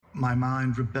My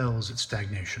mind rebels at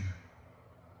stagnation.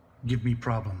 Give me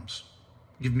problems.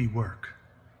 Give me work.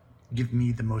 Give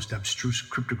me the most abstruse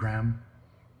cryptogram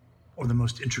or the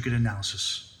most intricate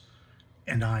analysis,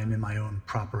 and I am in my own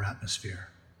proper atmosphere.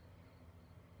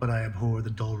 But I abhor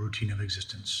the dull routine of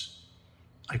existence.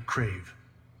 I crave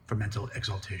for mental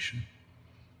exaltation.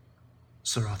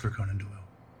 Sir Arthur Conan Doyle.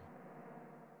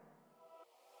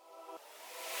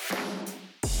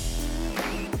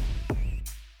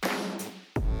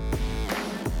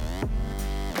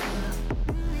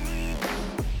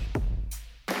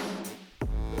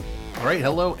 All right,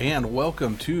 hello and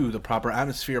welcome to the Proper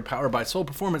Atmosphere powered by Soul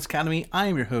Performance Academy. I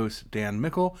am your host, Dan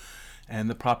Mickle, and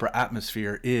the Proper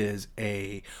Atmosphere is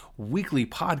a weekly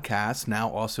podcast, now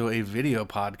also a video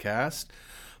podcast,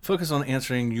 focused on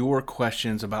answering your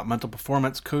questions about mental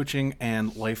performance, coaching,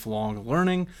 and lifelong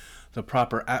learning. The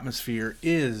Proper Atmosphere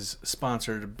is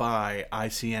sponsored by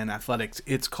ICN Athletics.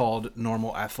 It's called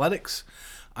Normal Athletics.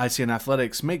 ICN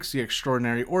Athletics makes the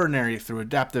extraordinary ordinary through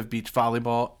adaptive beach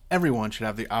volleyball. Everyone should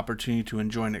have the opportunity to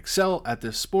enjoy and excel at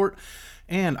this sport,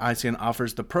 and ICN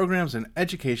offers the programs and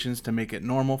educations to make it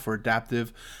normal for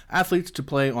adaptive athletes to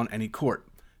play on any court.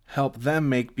 Help them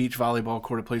make beach volleyball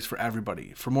court a place for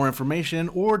everybody. For more information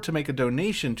or to make a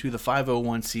donation to the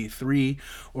 501c3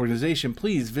 organization,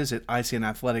 please visit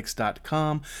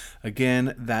icnathletics.com.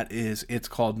 Again, it's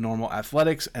called Normal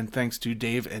Athletics, and thanks to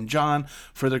Dave and John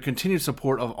for their continued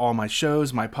support of all my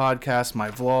shows, my podcasts,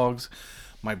 my vlogs,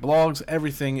 my blogs,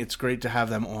 everything. It's great to have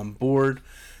them on board.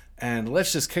 And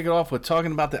let's just kick it off with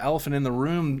talking about the elephant in the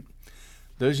room.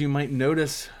 Those you might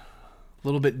notice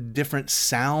little bit different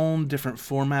sound, different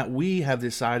format. We have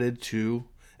decided to,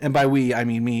 and by we, I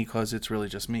mean me, because it's really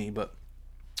just me, but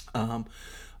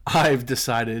I've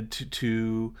decided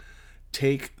to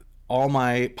take all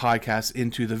my podcasts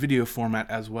into the video format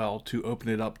as well, to open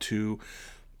it up to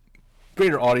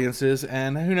greater audiences.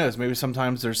 And who knows, maybe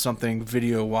sometimes there's something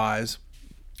video-wise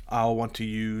I'll want to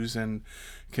use and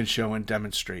can show and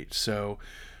demonstrate. So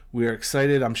we are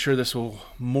excited. I'm sure this will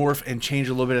morph and change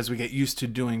a little bit as we get used to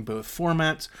doing both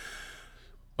formats.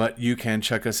 But you can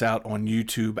check us out on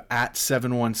YouTube at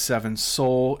 717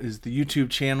 Soul is the YouTube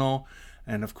channel.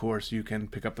 And of course, you can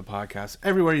pick up the podcast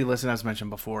everywhere you listen, as mentioned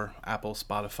before: Apple,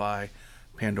 Spotify,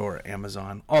 Pandora,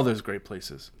 Amazon, all those great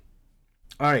places.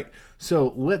 All right,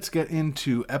 so let's get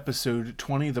into episode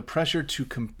 20. The pressure to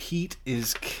compete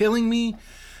is killing me.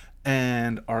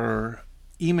 And our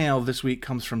email this week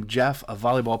comes from Jeff, a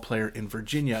volleyball player in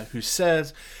Virginia, who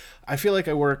says, I feel like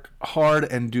I work hard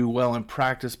and do well in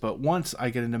practice, but once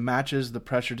I get into matches, the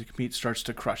pressure to compete starts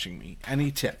to crushing me. Any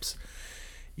tips?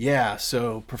 Yeah,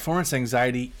 so performance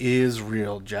anxiety is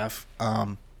real, Jeff.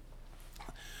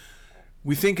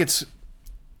 We think it's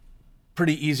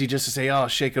pretty easy just to say, oh,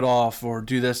 shake it off or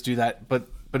do this, do that, but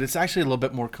it's actually a little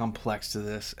bit more complex to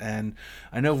this. And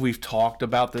I know we've talked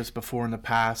about this before in the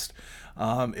past,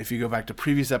 if you go back to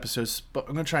previous episodes, but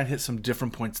I'm going to try and hit some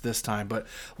different points this time. But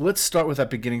let's start with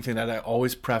that beginning thing that I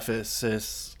always preface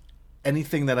is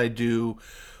anything that I do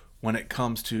when it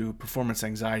comes to performance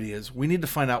anxiety is we need to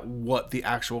find out what the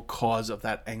actual cause of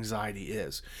that anxiety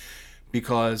is,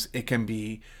 because it can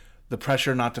be the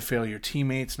pressure not to fail your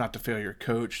teammates, not to fail your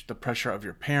coach, the pressure of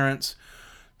your parents,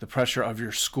 the pressure of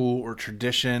your school or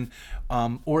tradition,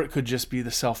 or it could just be the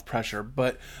self-pressure.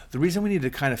 But the reason we need to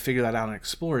kind of figure that out and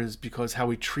explore is because how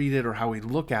we treat it or how we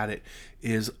look at it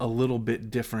is a little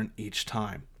bit different each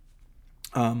time.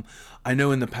 I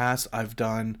know in the past I've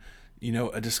done,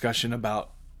 a discussion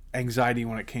about anxiety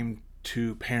when it came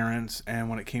to parents and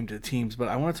when it came to teams, but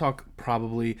I want to talk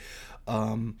probably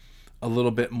a little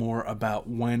bit more about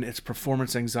when it's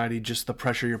performance anxiety, just the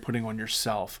pressure you're putting on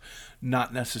yourself,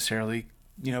 not necessarily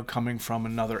coming from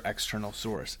another external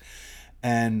source.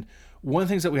 And one of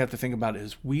the things that we have to think about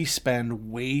is we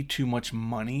spend way too much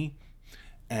money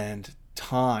and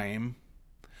time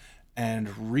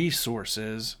and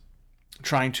resources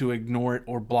trying to ignore it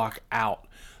or block out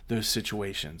those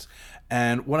situations.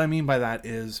 And what I mean by that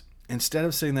is, instead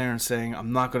of sitting there and saying,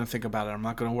 I'm not going to think about it, I'm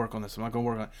not going to work on this, I'm not going to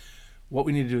work on it, what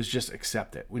we need to do is just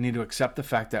accept it. We need to accept the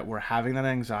fact that we're having that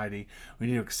anxiety. We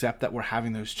need to accept that we're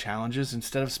having those challenges.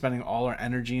 Instead of spending all our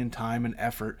energy and time and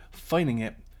effort fighting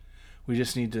it, we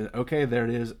just need to, okay, there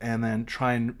it is, and then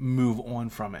try and move on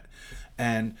from it.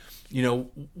 And,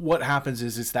 what happens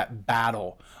is it's that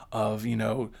battle of,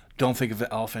 don't think of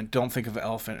the elephant, don't think of the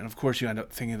elephant. And of course you end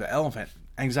up thinking of the elephant.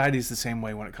 Anxiety is the same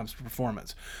way when it comes to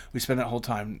performance. We spend that whole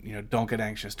time, don't get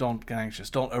anxious, don't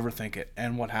overthink it.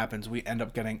 And what happens? We end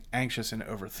up getting anxious and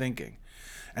overthinking.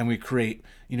 And we create,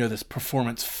 this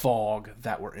performance fog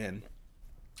that we're in.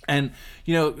 And,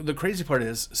 the crazy part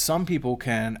is some people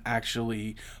can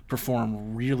actually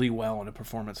perform really well in a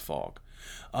performance fog.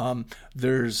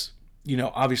 There's,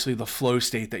 obviously the flow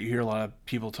state that you hear a lot of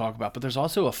people talk about, but there's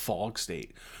also a fog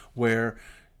state where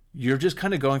you're just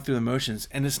kind of going through the motions,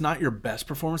 and it's not your best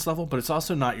performance level, but it's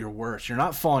also not your worst. You're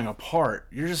not falling apart.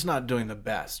 You're just not doing the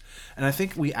best. And I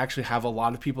think we actually have a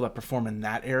lot of people that perform in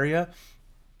that area,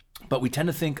 but we tend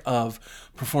to think of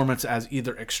performance as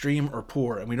either extreme or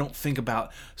poor, and we don't think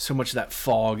about so much that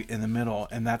fog in the middle,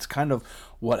 and that's kind of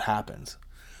what happens.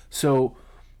 So,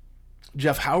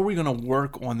 Jeff, how are we going to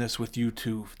work on this with you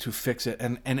to fix it,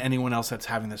 and anyone else that's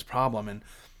having this problem? And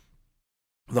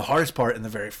the hardest part, and the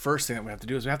very first thing that we have to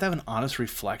do, is we have to have an honest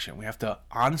reflection. We have to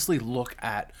honestly look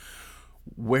at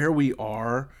where we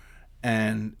are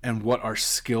and what our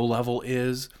skill level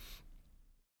is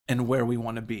and where we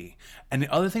want to be. And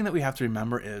the other thing that we have to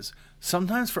remember is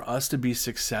sometimes for us to be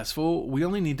successful, we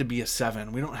only need to be a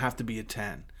 7. We don't have to be a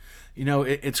 10.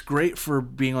 It's great for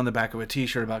being on the back of a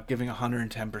t-shirt about giving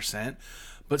 110%.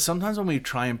 But sometimes when we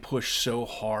try and push so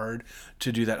hard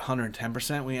to do that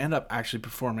 110%, we end up actually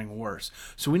performing worse.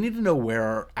 So we need to know where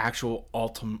our actual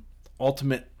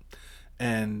ultimate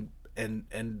and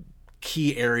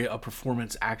key area of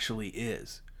performance actually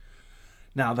is.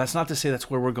 Now, that's not to say that's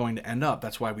where we're going to end up.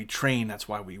 That's why we train. That's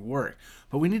why we work.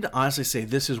 But we need to honestly say,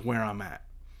 this is where I'm at.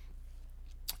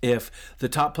 If the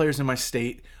top players in my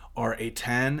state are a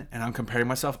 10 and I'm comparing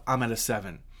myself, I'm at a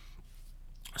 7.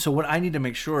 So what I need to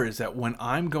make sure is that when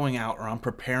I'm going out or I'm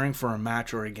preparing for a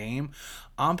match or a game,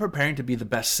 I'm preparing to be the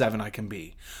best 7 I can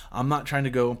be. I'm not trying to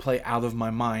go and play out of my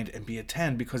mind and be a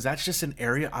 10, because that's just an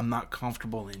area I'm not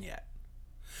comfortable in yet.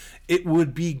 It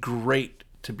would be great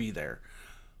to be there,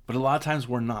 but a lot of times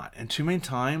we're not. And too many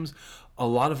times, a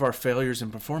lot of our failures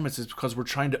in performance is because we're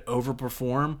trying to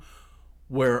overperform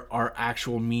where our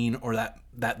actual mean or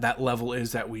that level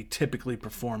is that we typically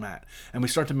perform at. And we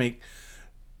start to make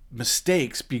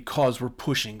mistakes because we're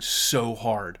pushing so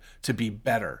hard to be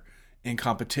better in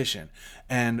competition.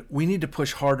 And we need to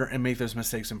push harder and make those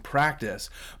mistakes in practice,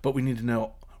 but we need to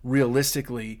know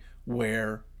realistically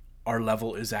where our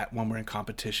level is at when we're in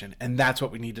competition. And that's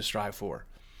what we need to strive for.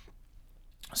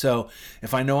 So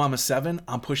if I know I'm a 7,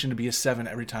 I'm pushing to be a 7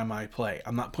 every time I play.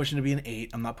 I'm not pushing to be an 8.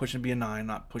 I'm not pushing to be a 9. I'm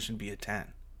not pushing to be a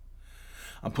 10.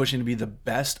 I'm pushing to be the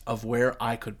best of where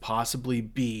I could possibly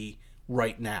be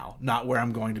right now, not where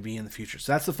I'm going to be in the future.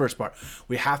 So that's the first part.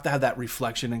 We have to have that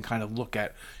reflection and kind of look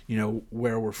at,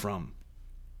 where we're from.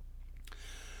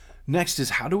 Next is,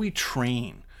 how do we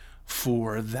train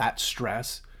for that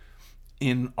stress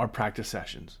in our practice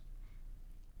sessions?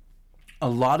 A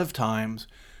lot of times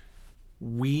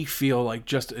we feel like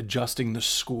just adjusting the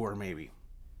score, maybe.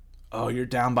 Oh, you're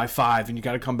down by 5 and you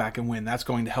got to come back and win. That's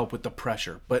going to help with the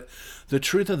pressure. But the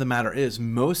truth of the matter is,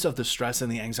 most of the stress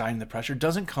and the anxiety and the pressure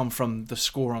doesn't come from the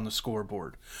score on the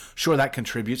scoreboard. Sure, that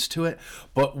contributes to it,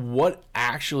 but what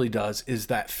actually does is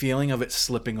that feeling of it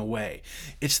slipping away.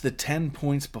 It's the 10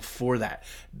 points before that,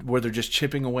 where they're just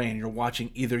chipping away and you're watching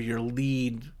either your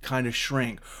lead kind of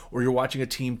shrink or you're watching a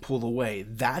team pull away.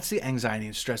 That's the anxiety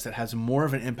and stress that has more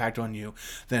of an impact on you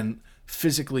than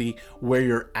physically where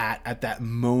you're at that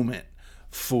moment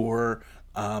for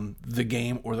the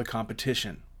game or the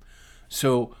competition.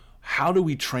 So how do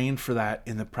we train for that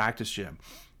in the practice gym?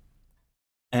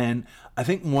 And I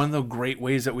think one of the great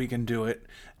ways that we can do it,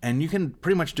 and you can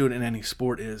pretty much do it in any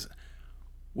sport, is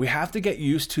we have to get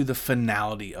used to the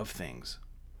finality of things.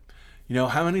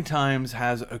 How many times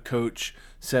has a coach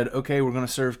said, okay, we're going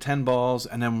to serve 10 balls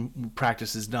and then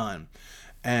practice is done?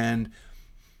 And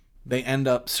they end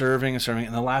up serving,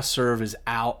 and the last serve is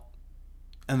out,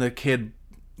 and the kid,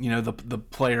 the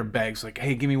player begs, like,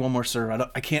 hey, give me one more serve.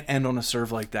 I can't end on a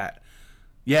serve like that.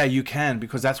 Yeah, you can,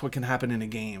 because that's what can happen in a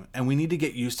game, and we need to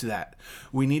get used to that.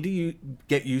 We need to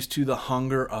get used to the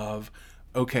hunger of,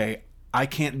 okay, I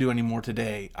can't do any more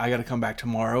today. I got to come back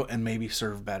tomorrow and maybe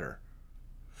serve better,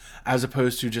 as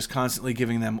opposed to just constantly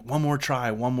giving them one more try,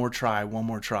 one more try, one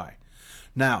more try.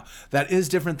 Now, that is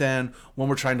different than when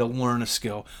we're trying to learn a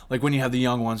skill. Like when you have the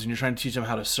young ones and you're trying to teach them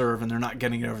how to serve and they're not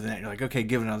getting it over the net. You're like, okay,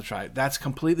 give it another try. That's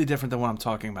completely different than what I'm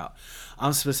talking about.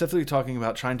 I'm specifically talking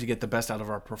about trying to get the best out of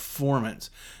our performance.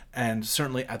 And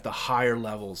certainly at the higher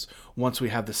levels, once we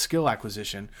have the skill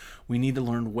acquisition, we need to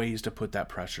learn ways to put that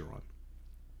pressure on.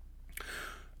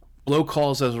 Blow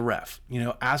calls as a ref.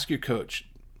 Ask your coach.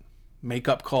 Make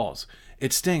up calls.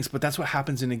 It stinks, but that's what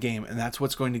happens in a game, and that's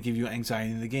what's going to give you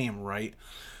anxiety in the game, right?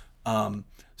 So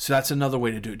that's another way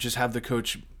to do it. Just have the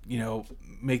coach,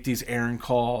 make these errant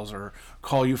calls or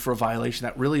call you for a violation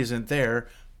that really isn't there.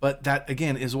 But that,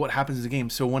 again, is what happens in the game.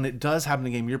 So when it does happen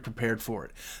in the game, you're prepared for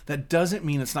it. That doesn't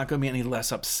mean it's not going to be any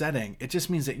less upsetting. It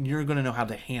just means that you're going to know how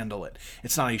to handle it.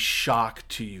 It's not a shock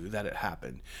to you that it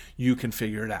happened. You can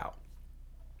figure it out.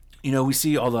 You know, we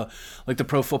see all the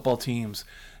pro football teams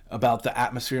about the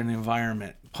atmosphere and the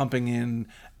environment, pumping in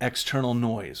external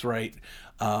noise, right?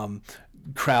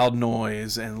 Crowd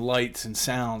noise and lights and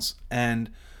sounds.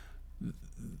 And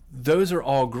those are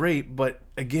all great, but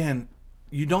again,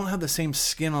 you don't have the same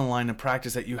skin on the line in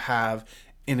practice that you have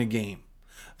in a game.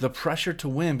 The pressure to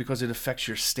win, because it affects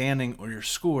your standing or your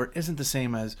score, isn't the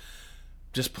same as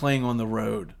just playing on the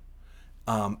road,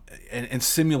 and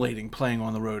simulating playing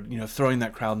on the road, you know, throwing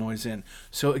that crowd noise in.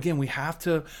 So again, we have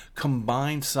to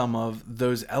combine some of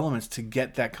those elements to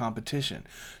get that competition.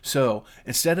 So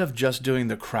instead of just doing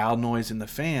the crowd noise and the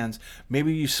fans,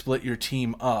 maybe you split your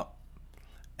team up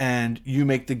and you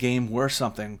make the game worth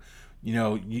something. You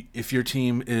know, if your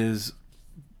team is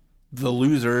the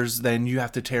losers, then you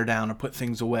have to tear down or put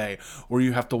things away, or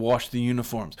you have to wash the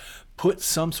uniforms. Put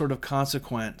some sort of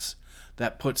consequence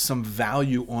that puts some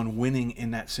value on winning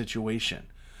in that situation.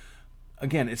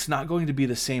 Again, it's not going to be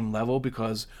the same level,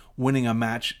 because winning a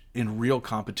match in real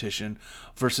competition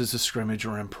versus a scrimmage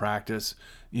or in practice,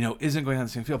 you know, isn't going to have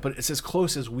the same feel, but it's as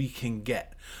close as we can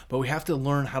get. But we have to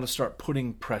learn how to start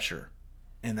putting pressure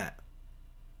in that.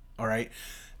 All right.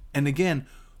 And again,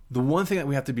 the one thing that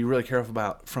we have to be really careful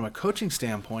about from a coaching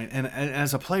standpoint, and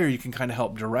as a player, you can kind of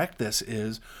help direct this,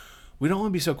 is we don't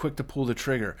want to be so quick to pull the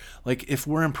trigger. Like if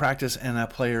we're in practice and a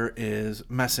player is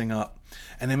messing up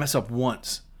and they mess up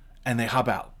once and they hop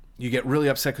out, you get really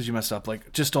upset because you messed up.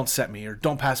 Like, just don't set me, or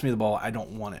don't pass me the ball, I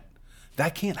don't want it.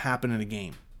 That can't happen in a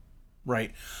game,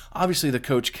 right? Obviously the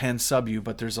coach can sub you,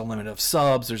 but there's a limit of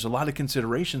subs. There's a lot of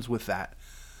considerations with that.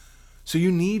 So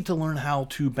you need to learn how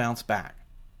to bounce back.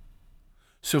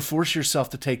 So force yourself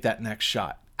to take that next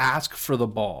shot. Ask for the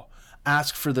ball.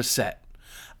 Ask for the set.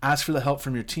 Ask for the help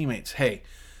from your teammates. Hey,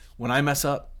 when I mess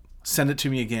up, send it to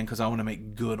me again, because I want to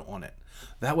make good on it.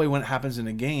 That way, when it happens in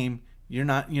a game, you're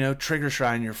not, you know, trigger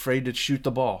shy and you're afraid to shoot the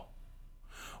ball,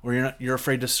 or you're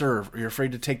afraid to serve, or you're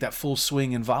afraid to take that full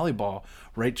swing in volleyball,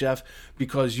 right, Jeff?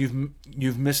 Because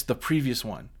you've missed the previous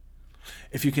one.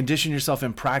 If you condition yourself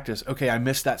in practice, okay, I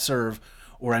missed that serve,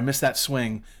 or I missed that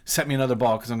swing, set me another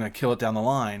ball because I'm going to kill it down the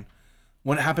line.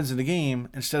 When it happens in the game,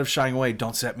 instead of shying away,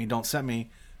 don't set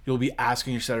me, you'll be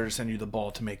asking your setter to send you the ball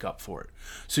to make up for it.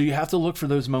 So you have to look for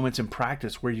those moments in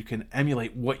practice where you can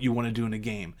emulate what you want to do in a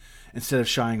game instead of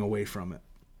shying away from it.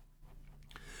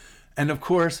 And of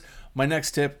course, my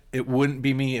next tip, it wouldn't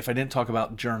be me if I didn't talk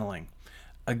about journaling.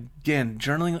 Again,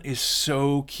 journaling is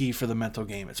so key for the mental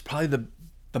game. It's probably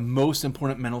the most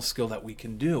important mental skill that we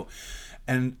can do.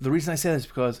 And the reason I say that is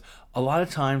because a lot of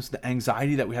times the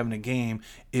anxiety that we have in a game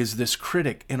is this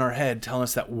critic in our head telling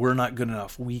us that we're not good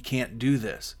enough. We can't do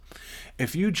this.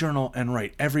 If you journal and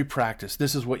write every practice,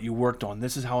 this is what you worked on,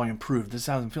 this is how I improved, this is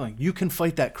how I'm feeling, you can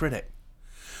fight that critic.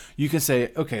 You can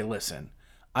say, okay, listen,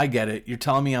 I get it. You're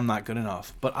telling me I'm not good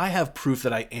enough, but I have proof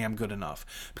that I am good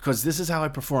enough, because this is how I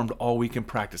performed all week in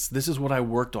practice. This is what I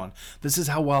worked on. This is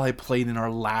how well I played in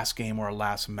our last game or our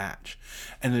last match.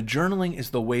 And the journaling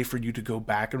is the way for you to go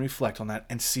back and reflect on that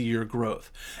and see your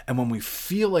growth. And when we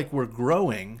feel like we're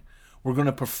growing, we're going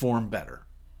to perform better.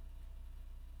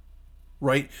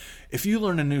 Right? If you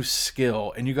learn a new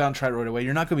skill and you go out and try it right away,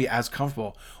 you're not going to be as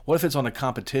comfortable. What if it's on a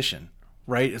competition?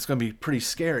 Right? It's going to be pretty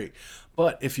scary.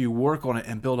 But if you work on it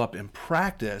and build up in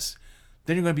practice,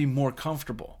 then you're going to be more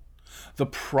comfortable. The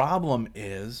problem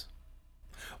is,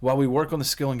 while we work on the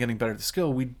skill and getting better at the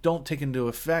skill, we don't take into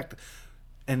effect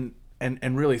and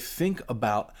really think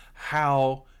about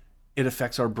how it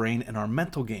affects our brain and our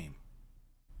mental game.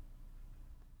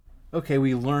 Okay,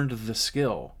 we learned the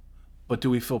skill, but do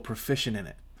we feel proficient in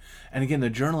it? And again,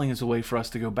 the journaling is a way for us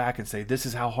to go back and say, this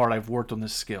is how hard I've worked on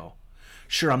this skill.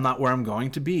 Sure, I'm not where I'm going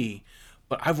to be,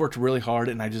 but I've worked really hard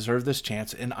and I deserve this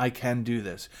chance and I can do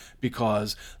this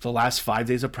because the last 5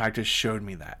 days of practice showed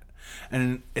me that.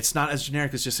 And it's not as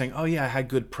generic as just saying, oh yeah, I had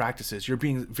good practices. You're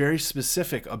being very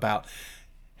specific about,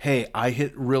 hey, I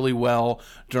hit really well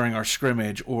during our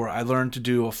scrimmage, or I learned to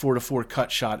do a 4-to-4 cut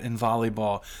shot in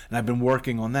volleyball and I've been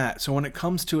working on that. So when it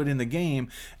comes to it in the game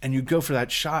and you go for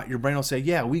that shot, your brain will say,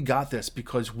 yeah, we got this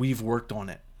because we've worked on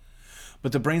it.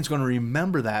 But the brain's going to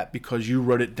remember that because you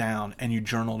wrote it down and you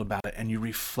journaled about it and you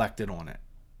reflected on it.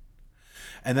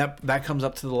 And that comes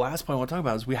up to the last point I want to talk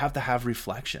about is we have to have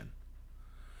reflection.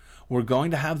 We're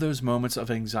going to have those moments of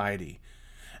anxiety.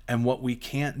 And what we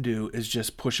can't do is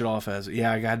just push it off as,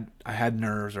 yeah, I had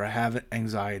nerves or I have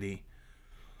anxiety.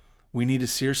 We need to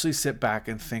seriously sit back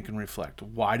and think and reflect.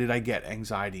 Why did I get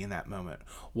anxiety in that moment?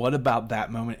 What about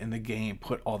that moment in the game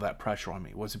put all that pressure on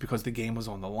me? Was it because the game was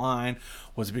on the line?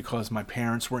 Was it because my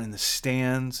parents were in the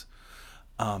stands?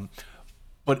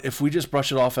 But if we just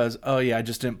brush it off as, oh yeah, I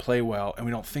just didn't play well, and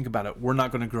we don't think about it, we're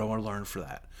not going to grow or learn for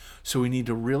that. So we need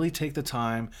to really take the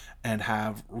time and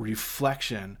have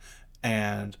reflection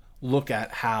and look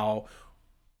at how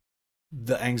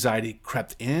the anxiety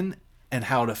crept in and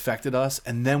how it affected us,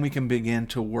 and then we can begin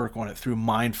to work on it through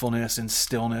mindfulness and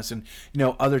stillness and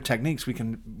other techniques. We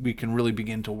can really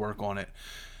begin to work on it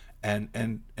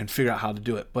and figure out how to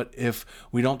do it. But if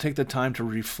we don't take the time to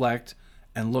reflect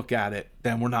and look at it,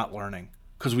 then we're not learning,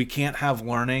 because we can't have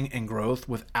learning and growth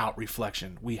without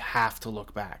reflection. We have to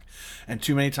look back. And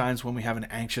too many times when we have an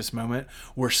anxious moment,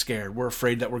 we're scared. We're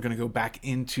afraid that we're going to go back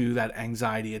into that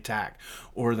anxiety attack,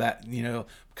 or that,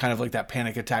 kind of like that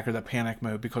panic attack or that panic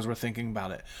mode, because we're thinking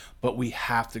about it. But we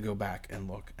have to go back and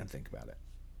look and think about it.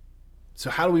 So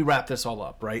how do we wrap this all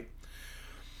up, right?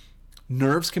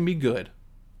 Nerves can be good.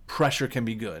 Pressure can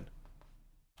be good.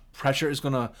 Pressure is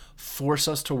going to force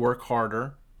us to work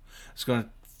harder. It's going to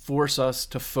force us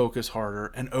to focus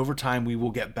harder, and over time we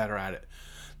will get better at it.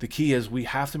 The key is we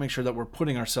have to make sure that we're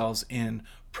putting ourselves in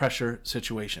pressure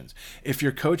situations. If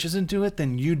your coach doesn't do it,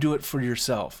 then you do it for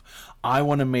yourself. I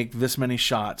want to make this many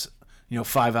shots,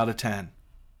 5 out of 10.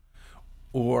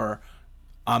 Or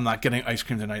I'm not getting ice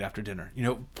cream tonight after dinner.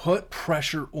 Put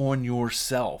pressure on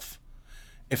yourself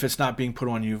if it's not being put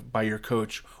on you by your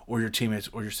coach or your teammates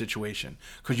or your situation,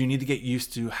 because you need to get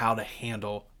used to how to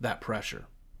handle that pressure.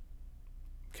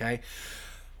 Okay.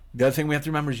 The other thing we have to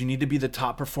remember is you need to be the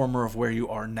top performer of where you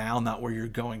are now, not where you're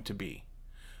going to be.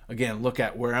 Again, look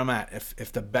at where I'm at.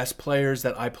 If the best players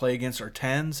that I play against are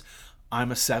 10s,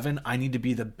 I'm a 7. I need to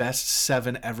be the best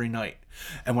 7 every night.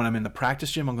 And when I'm in the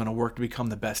practice gym, I'm going to work to become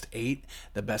the best 8,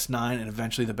 the best 9, and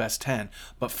eventually the best 10.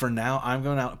 But for now, I'm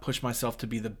going out and push myself to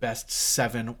be the best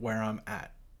 7 where I'm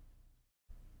at.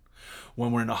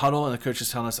 When we're in a huddle and the coach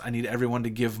is telling us, I need everyone to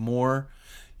give more,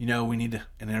 we need to,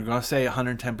 and they're going to say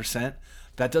 110%.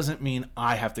 That doesn't mean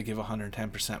I have to give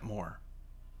 110% more,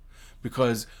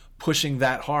 because pushing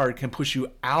that hard can push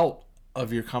you out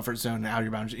of your comfort zone and out of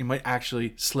your boundaries. You might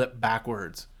actually slip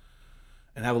backwards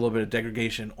and have a little bit of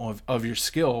degradation of your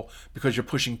skill because you're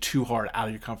pushing too hard out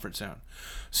of your comfort zone.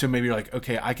 So maybe you're like,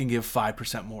 okay, I can give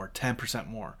 5% more, 10%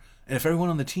 more. And if everyone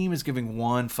on the team is giving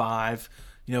 1, 5,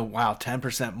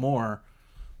 10% more,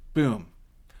 boom,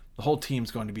 the whole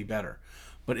team's going to be better.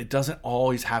 But it doesn't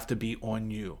always have to be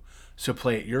on you. So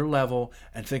play at your level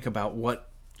and think about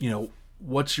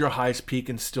what's your highest peak,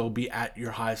 and still be at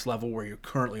your highest level where you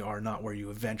currently are, not where you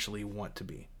eventually want to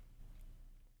be.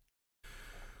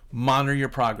 Monitor your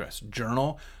progress.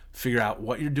 Journal. Figure out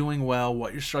what you're doing well,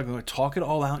 what you're struggling with. Talk it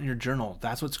all out in your journal.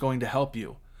 That's what's going to help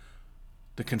you.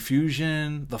 The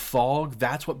confusion, the fog,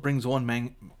 that's what brings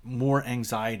on more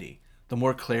anxiety. The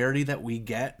more clarity that we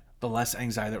get, the less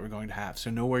anxiety that we're going to have. So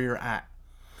know where you're at.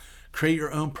 Create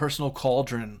your own personal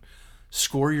cauldron.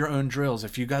 Score your own drills.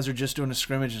 If you guys are just doing a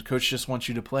scrimmage and coach just wants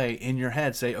you to play, in your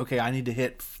head say, okay, I need to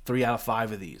hit 3 out of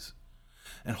 5 of these,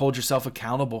 and hold yourself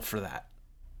accountable for that.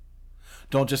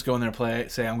 Don't just go in there and play,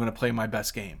 say, I'm going to play my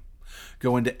best game.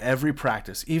 Go into every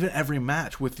practice, even every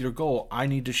match, with your goal. I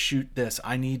need to shoot this.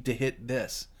 I need to hit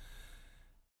this.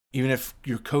 Even if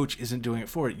your coach isn't doing it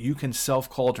for it, you can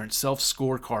self-cauldron,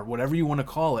 self-scorecard, whatever you want to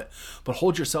call it, but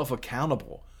hold yourself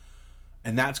accountable.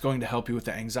 And that's going to help you with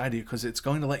the anxiety, because it's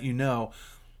going to let you know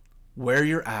where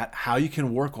you're at, how you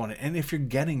can work on it, and if you're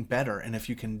getting better, and if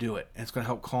you can do it. And it's going to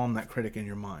help calm that critic in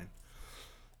your mind.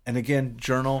 And again,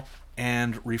 journal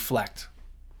and reflect.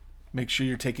 Make sure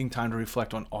you're taking time to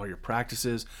reflect on all your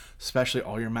practices, especially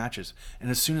all your matches, and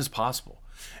as soon as possible.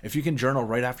 If you can journal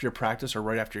right after your practice or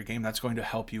right after your game, that's going to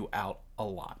help you out a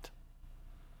lot.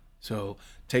 So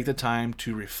take the time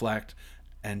to reflect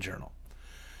and journal.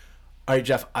 All right,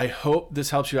 Jeff, I hope this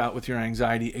helps you out with your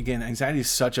anxiety. Again, anxiety is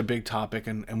such a big topic,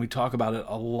 and we talk about it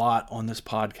a lot on this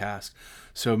podcast.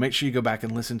 So make sure you go back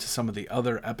and listen to some of the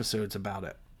other episodes about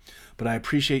it. But I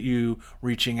appreciate you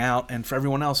reaching out. And for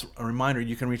everyone else, a reminder,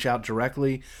 you can reach out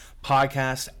directly.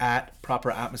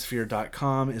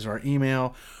 podcast@properatmosphere.com is our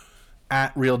email.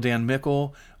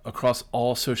 @RealDanMickle across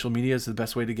all social media is the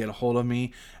best way to get a hold of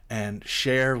me. And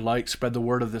share, spread the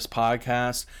word of this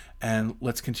podcast. And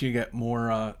let's continue to get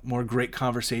more great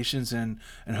conversations, and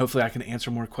hopefully I can answer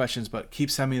more questions. But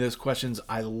keep sending me those questions.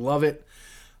 I love it.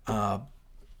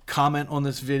 Comment on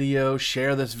this video,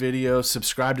 share this video,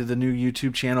 subscribe to the new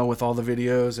YouTube channel with all the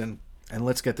videos, and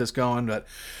let's get this going. But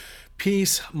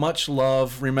peace, much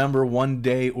love. Remember, one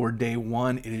day or day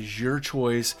one, it is your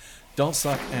choice Don't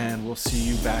suck, and we'll see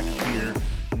you back here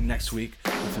next week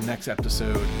with the next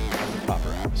episode of The Proper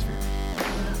Atmosphere.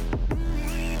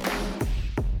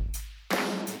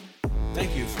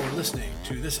 Thank you for listening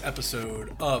to this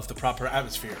episode of The Proper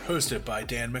Atmosphere, hosted by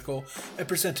Dan Mickle and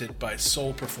presented by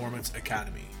Soul Performance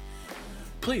Academy.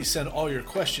 Please send all your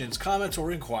questions, comments,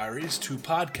 or inquiries to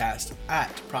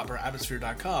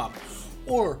podcast@properatmosphere.com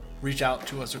or reach out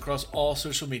to us across all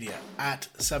social media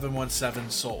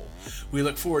 @717soul. We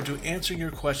look forward to answering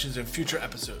your questions in future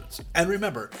episodes. And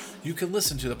remember, you can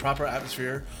listen to The Proper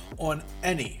Atmosphere on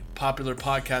any popular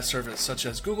podcast service such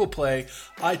as Google Play,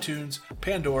 iTunes,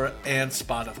 Pandora, and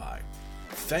Spotify.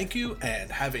 Thank you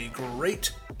and have a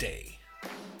great day.